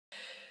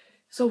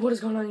So what is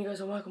going on, you guys,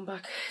 and welcome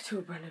back to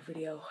a brand new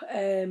video.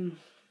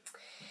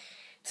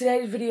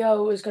 Today's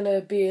video is going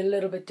to be a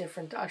little bit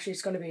different. Actually,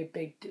 it's going to be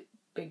a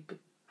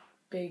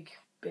big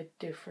bit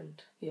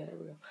different. Yeah, there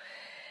we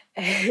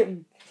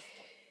go.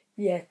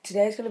 Yeah,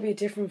 today's going to be a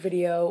different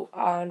video,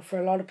 and for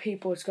a lot of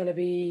people it's going to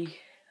be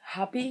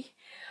happy,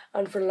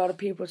 and for a lot of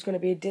people it's going to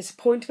be a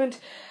disappointment.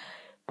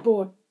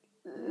 But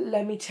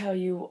let me tell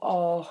you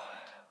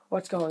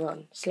what's going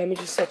on. So let me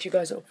just set you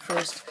guys up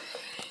first.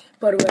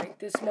 By the way,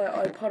 this is my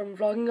iPod I'm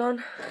vlogging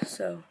on.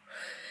 So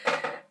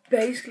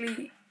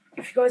basically,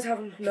 if you guys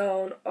haven't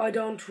known, I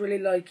don't really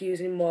like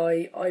using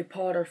my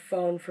iPod or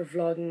phone for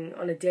vlogging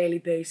on a daily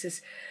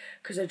basis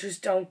because I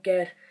just don't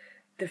get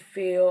the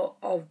feel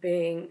of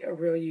being a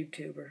real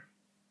YouTuber.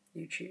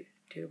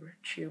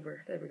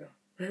 Tuber, there we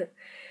go.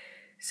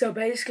 So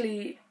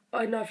basically,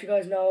 I don't know if you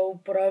guys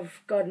know, but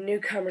I've got a new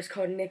camera. It's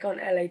called Nikon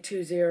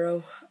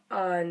LA20,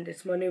 and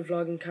it's my new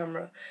vlogging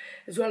camera,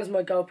 as well as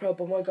my GoPro,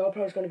 but my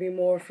GoPro is going to be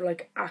more for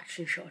like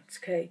action shots,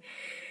 okay?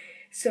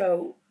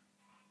 So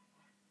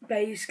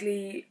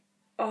basically,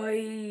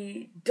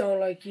 I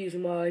don't like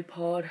using my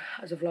iPod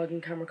as a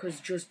vlogging camera because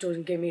it just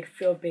doesn't give me the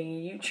feel of being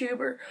a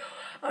YouTuber,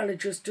 and it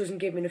just doesn't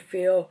give me the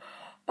feel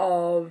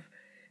of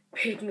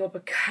picking up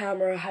a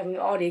camera, having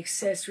all the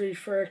accessories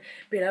for it,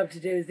 being able to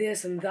do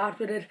this and that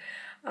with it,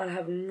 and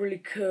having really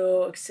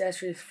cool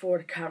accessories for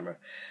the camera.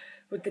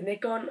 With the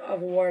Nikon, I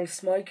have a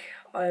wireless mic.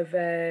 I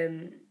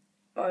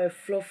have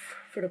fluff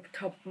for the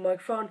top of the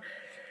microphone.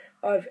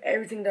 I have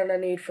everything that I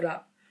need for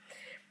that.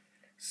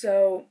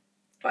 So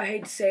I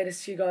hate to say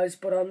this to you guys,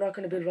 but I'm not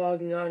going to be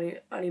vlogging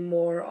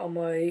anymore on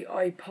my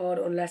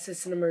iPod unless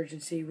it's an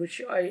emergency,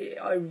 which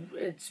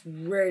it's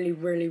rarely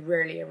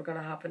ever going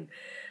to happen.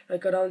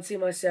 Like, I don't see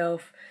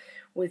myself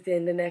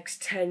within the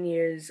next 10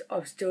 years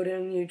of still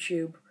doing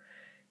YouTube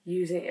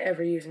using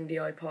the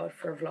iPod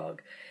for a vlog.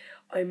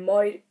 I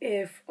might,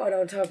 if I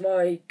don't have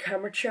my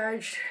camera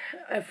charged,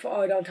 if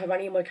I don't have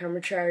any of my camera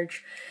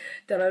charged,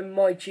 then I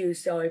might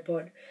use the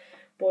iPod.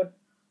 But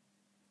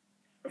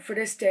for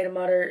this state of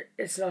matter,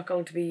 it's not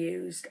going to be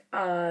used.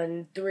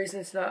 And the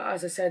reason it's not,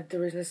 as I said, the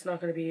reason it's not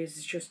going to be used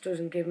is just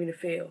doesn't give me the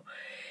feel.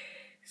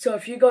 So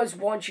if you guys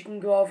want, you can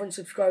go over and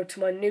subscribe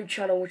to my new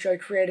channel, which I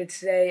created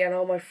today, and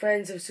all my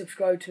friends have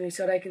subscribed to me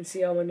so they can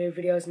see all my new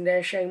videos, and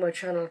they're sharing my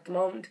channel at the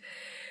moment.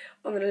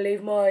 I'm going to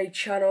leave my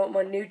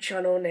new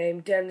channel name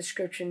down in the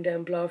description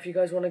down below if you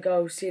guys want to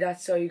go see that,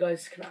 so you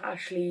guys can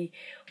actually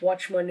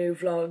watch my new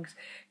vlogs.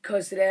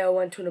 Because today I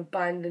went to an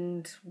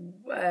abandoned,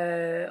 we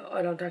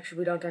don't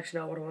actually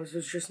know what it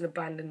was just an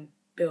abandoned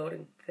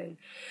building thing.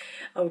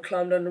 And we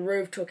climbed on the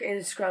roof, took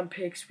Instagram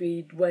pics,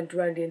 we went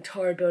around the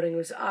entire building. It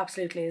was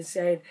absolutely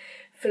insane.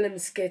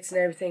 Filmed skits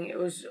and everything. It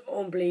was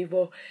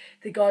unbelievable.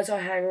 The guys I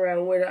hang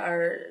around with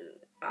are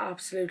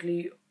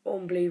absolutely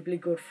unbelievably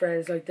good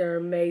friends. Like, they're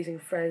amazing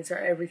friends.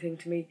 They're everything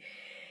to me.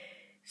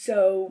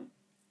 So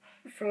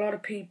for a lot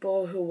of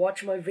people who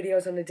watch my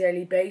videos on a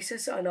daily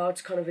basis, I know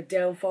it's kind of a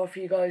downfall for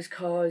you guys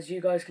because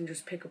you guys can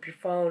just pick up your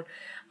phone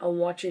and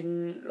watch it,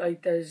 and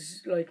like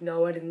there's like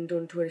no editing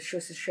done to it. It's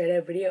just a straight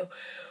out video.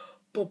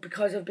 But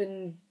because I've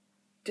been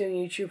doing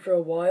YouTube for a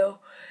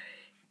while,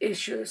 it's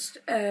just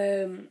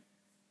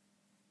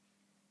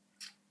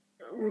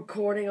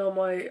recording on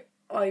my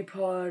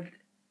iPod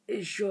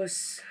is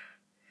just,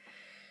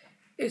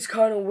 it's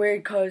kind of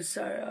weird because,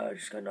 sorry, I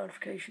just got a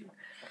notification.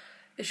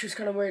 It's just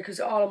kind of weird because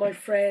all of my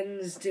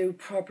friends do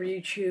proper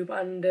YouTube,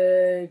 and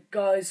the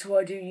guys who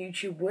I do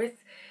YouTube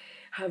with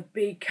have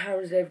big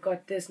cameras. They've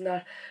got this and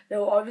that.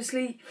 Now,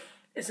 obviously,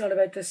 it's not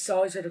about the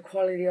size or the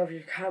quality of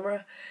your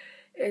camera.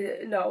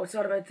 No, it's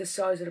not about the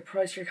size or the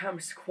price of your camera.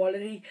 It's the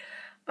quality.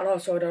 And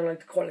also, I don't like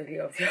the quality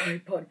of the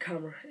iPod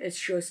camera. It's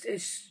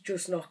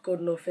just not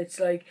good enough. It's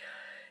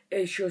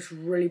just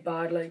really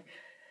bad. Like,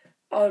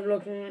 I'm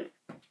looking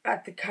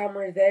at the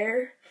camera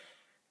there,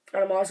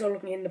 and I'm also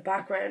looking in the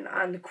background,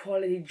 and the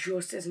quality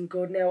just isn't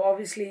good. Now,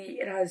 obviously,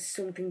 it has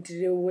something to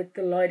do with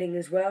the lighting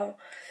as well,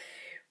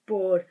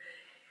 but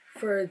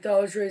for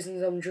those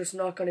reasons, I'm just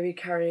not going to be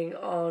carrying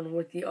on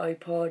with the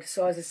iPod.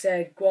 So, as I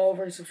said, go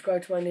over and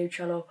subscribe to my new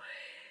channel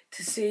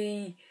to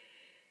see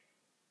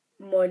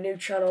my new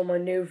channel, my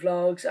new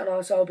vlogs, and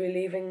also I'll be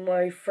leaving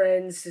my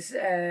friends'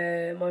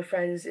 Instagram,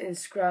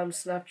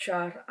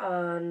 Snapchat,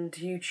 and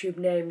YouTube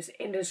names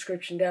in the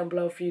description down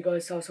below for you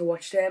guys to also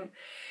watch them.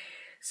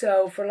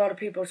 So for a lot of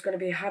people, it's going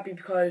to be happy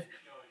because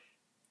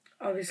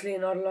obviously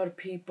not a lot of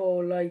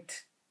people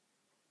like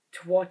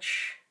to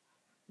watch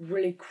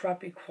really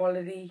crappy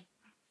quality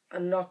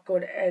and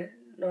non-good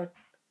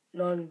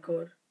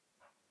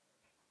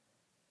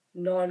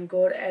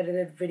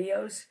edited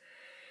videos.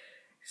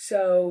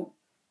 So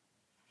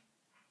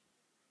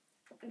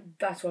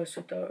that's why I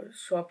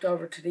swapped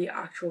over to the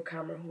actual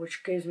camera,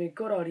 which gives me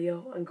good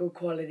audio and good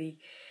quality.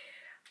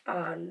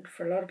 And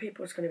for a lot of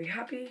people, it's going to be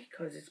happy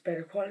because it's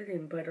better quality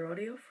and better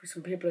audio. For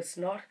some people, it's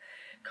not,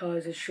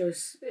 because it's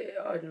just,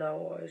 I don't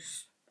know,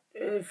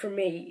 for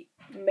me,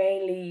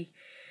 mainly,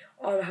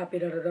 I'm happy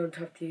that I don't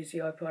have to use the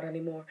iPod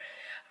anymore.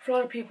 For a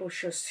lot of people,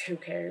 it's just, who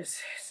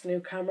cares? It's a new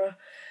camera.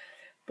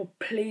 But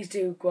please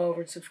do go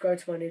over and subscribe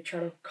to my new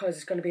channel, because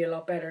it's going to be a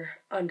lot better,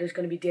 and there's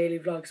going to be daily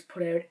vlogs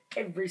put out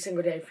every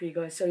single day for you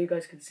guys, so you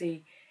guys can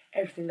see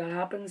everything that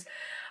happens.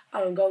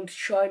 And I'm going to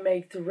try and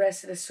make the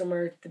rest of the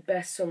summer the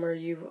best summer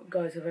you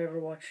guys have ever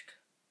watched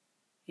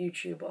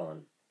YouTube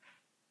on.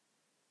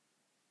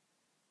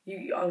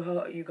 You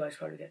guys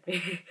probably get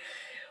me.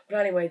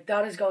 But anyway,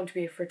 that is going to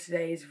be it for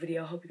today's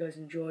video. I hope you guys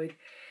enjoyed.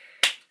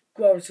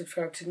 Go over and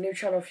subscribe to the new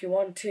channel if you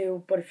want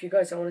to. But if you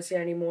guys don't want to see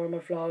any more of my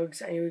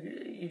vlogs and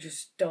you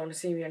just don't want to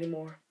see me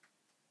anymore,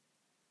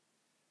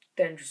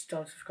 then just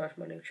don't subscribe to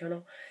my new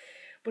channel.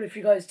 But if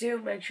you guys do,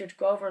 make sure to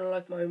go over and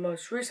like my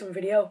most recent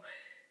video.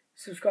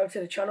 Subscribe to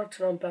the channel,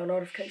 turn on bell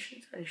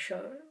notifications, and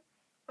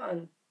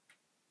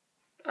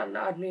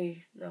add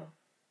me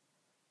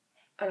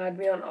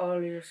on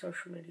all your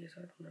social medias.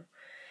 I don't know.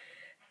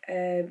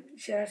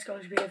 So that's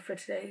going to be it for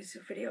today's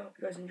video. Hope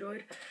you guys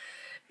enjoyed.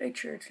 Make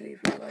sure to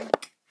leave a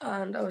like,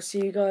 and I will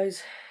see you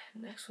guys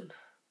in the next one.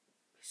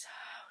 Peace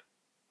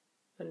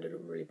out. I did a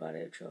really bad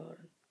outro.